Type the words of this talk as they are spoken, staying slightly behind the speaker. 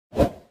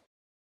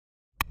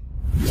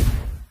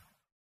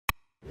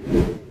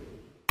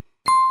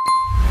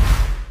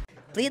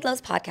Bleed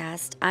Loves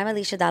podcast. I'm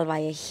Alicia Del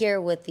Valle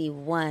here with the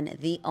one,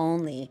 the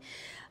only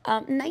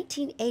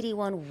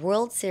 1981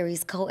 World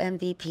Series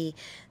co-MVP,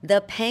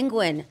 the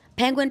Penguin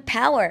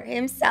Power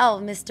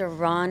himself, Mr.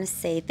 Ron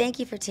Cey. Thank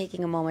you for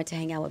taking a moment to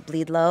hang out with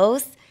Bleed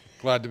Lows.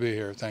 Glad to be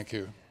here. Thank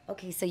you.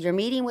 Okay, so you're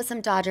meeting with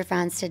some Dodger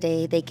fans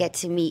today. They get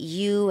to meet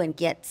you and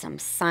get some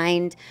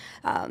signed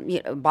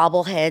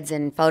bobbleheads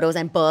and photos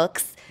and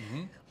books.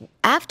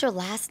 After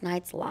last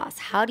night's loss,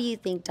 how do you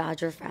think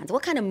Dodger fans,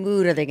 what kind of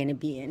mood are they going to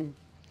be in?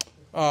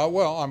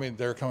 Well, I mean,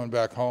 they're coming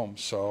back home,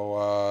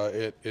 so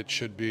it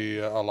should be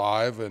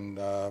alive and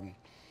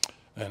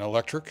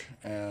electric,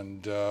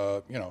 and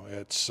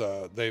it's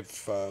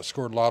they've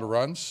scored a lot of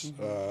runs.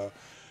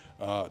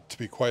 To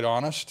be quite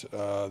honest,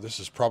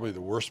 this is probably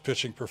the worst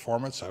pitching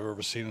performance I've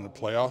ever seen in the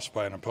playoffs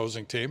by an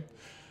opposing team.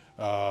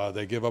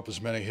 They give up as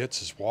many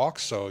hits as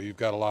walks, so you've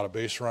got a lot of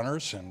base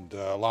runners and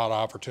a lot of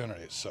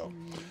opportunities. So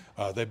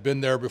they've been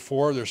there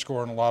before. They're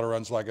scoring a lot of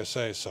runs, like I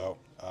say, so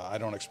I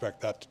don't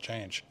expect that to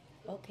change.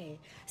 Okay,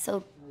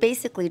 so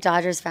basically,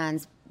 Dodgers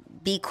fans,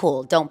 be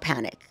cool, don't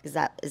panic. Is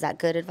that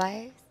good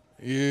advice?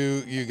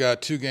 You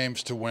got 2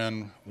 games to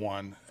win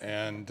one,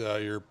 and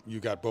you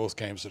got both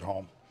games at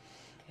home.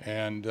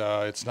 And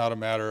it's not a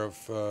matter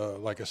of,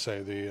 like I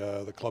say,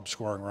 the club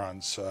scoring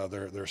runs.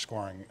 They're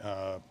scoring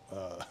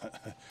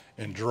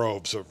in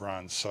droves of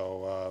runs.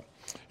 So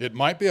it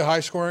might be a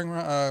high-scoring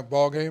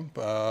ball game,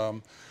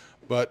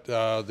 but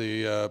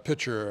the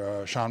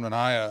pitcher Sean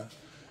Manaea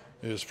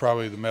is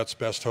probably the Mets'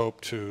 best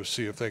hope to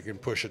see if they can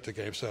push it to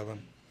Game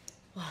 7.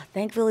 Well,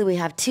 thankfully, we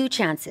have 2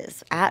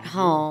 chances at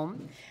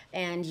home,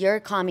 and you're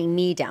calming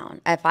me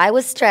down. If I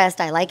was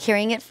stressed, I like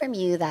hearing it from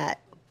you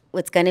that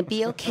it's going to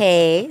be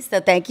okay.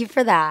 So thank you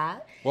for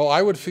that. Well,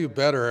 I would feel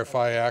better if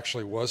I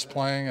actually was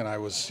playing and I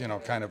was,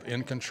 kind of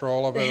in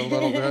control of it a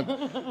little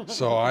bit.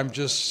 So I'm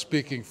just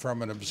speaking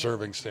from an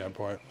observing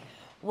standpoint.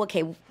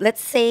 Okay, let's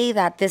say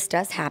that this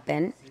does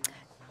happen.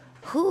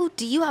 Who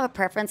do you have a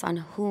preference on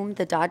whom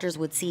the Dodgers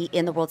would see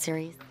in the World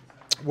Series?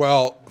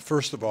 Well,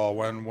 first of all,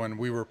 when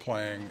we were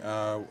playing,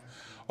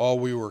 all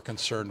we were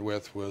concerned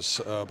with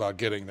was about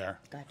getting there.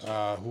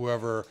 Gotcha.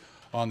 Whoever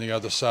on the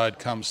other side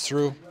comes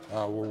through,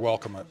 we'll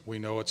welcome it. We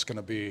know it's going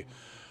to be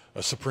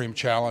a supreme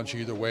challenge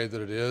either way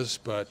that it is,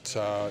 but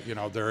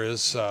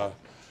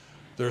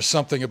there's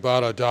something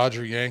about a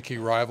Dodger-Yankee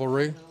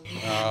rivalry.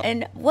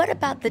 And what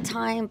about the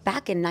time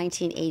back in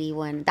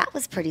 1981? That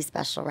was pretty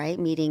special, right?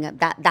 Meeting at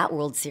that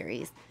World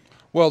Series.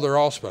 Well, they're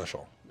all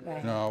special.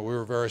 Right. We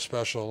were very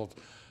special.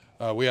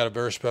 We had a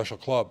very special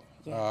club.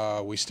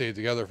 Yeah. We stayed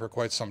together for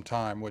quite some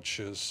time, which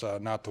is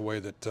not the way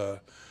that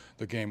the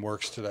game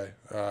works today.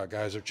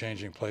 Guys are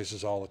changing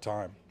places all the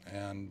time.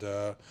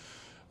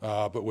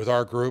 But with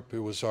our group, it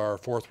was our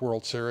 4th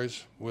World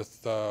Series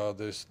with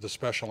the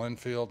special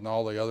infield and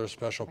all the other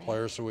special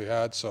players that we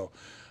had. So,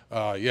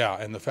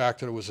 and the fact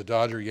that it was a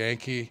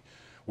Dodger-Yankee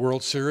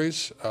World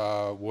Series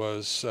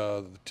was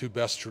the 2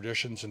 best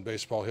traditions in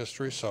baseball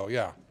history. So,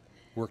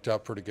 worked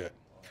out pretty good.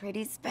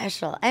 Pretty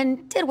special,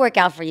 and did work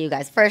out for you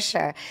guys, for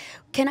sure.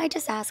 Can I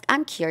just ask,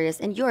 I'm curious,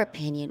 in your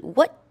opinion,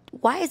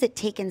 why has it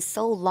taken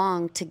so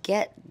long to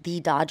get the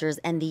Dodgers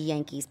and the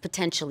Yankees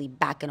potentially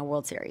back in a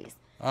World Series?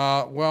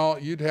 Well,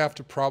 you'd have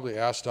to probably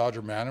ask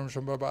Dodger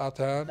management about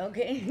that.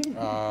 Okay.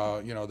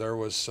 There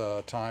was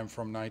time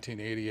from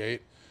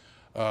 1988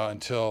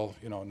 until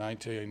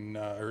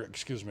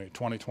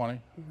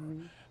 2020.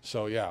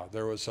 So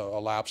there was a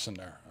lapse in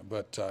there,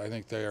 but I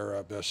think they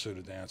are best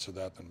suited to answer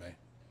that than me.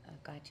 Oh,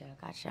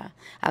 gotcha.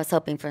 I was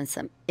hoping for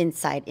some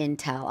inside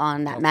intel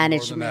on that Nothing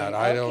management. More than that.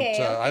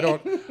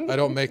 I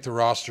don't make the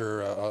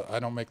roster. I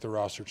don't make the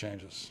roster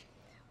changes.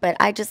 But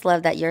I just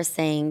love that you're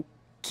saying,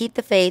 keep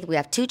the faith. We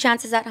have 2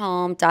 chances at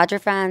home. Dodger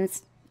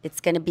fans, it's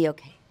going to be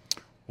okay.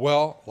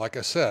 Well, like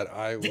I said,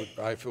 I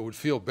would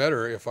feel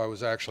better if I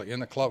was actually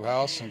in the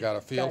clubhouse and got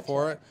a feel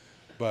for it.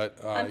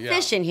 But I'm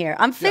fishing here.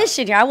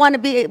 I want to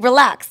be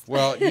relaxed.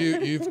 Well,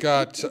 you've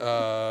got.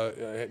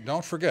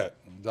 Don't forget,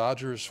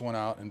 Dodgers went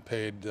out and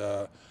paid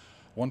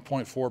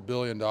 $1.4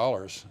 billion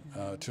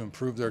to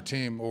improve their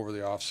team over the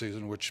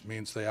offseason, which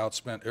means they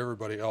outspent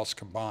everybody else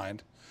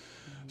combined.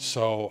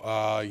 So,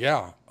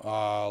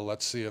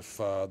 let's see if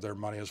their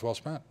money is well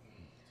spent.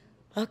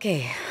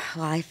 Okay,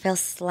 well, I feel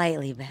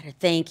slightly better.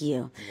 Thank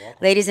you.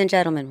 Ladies and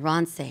gentlemen,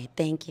 Ron Cey,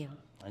 thank you.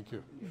 Thank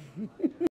you.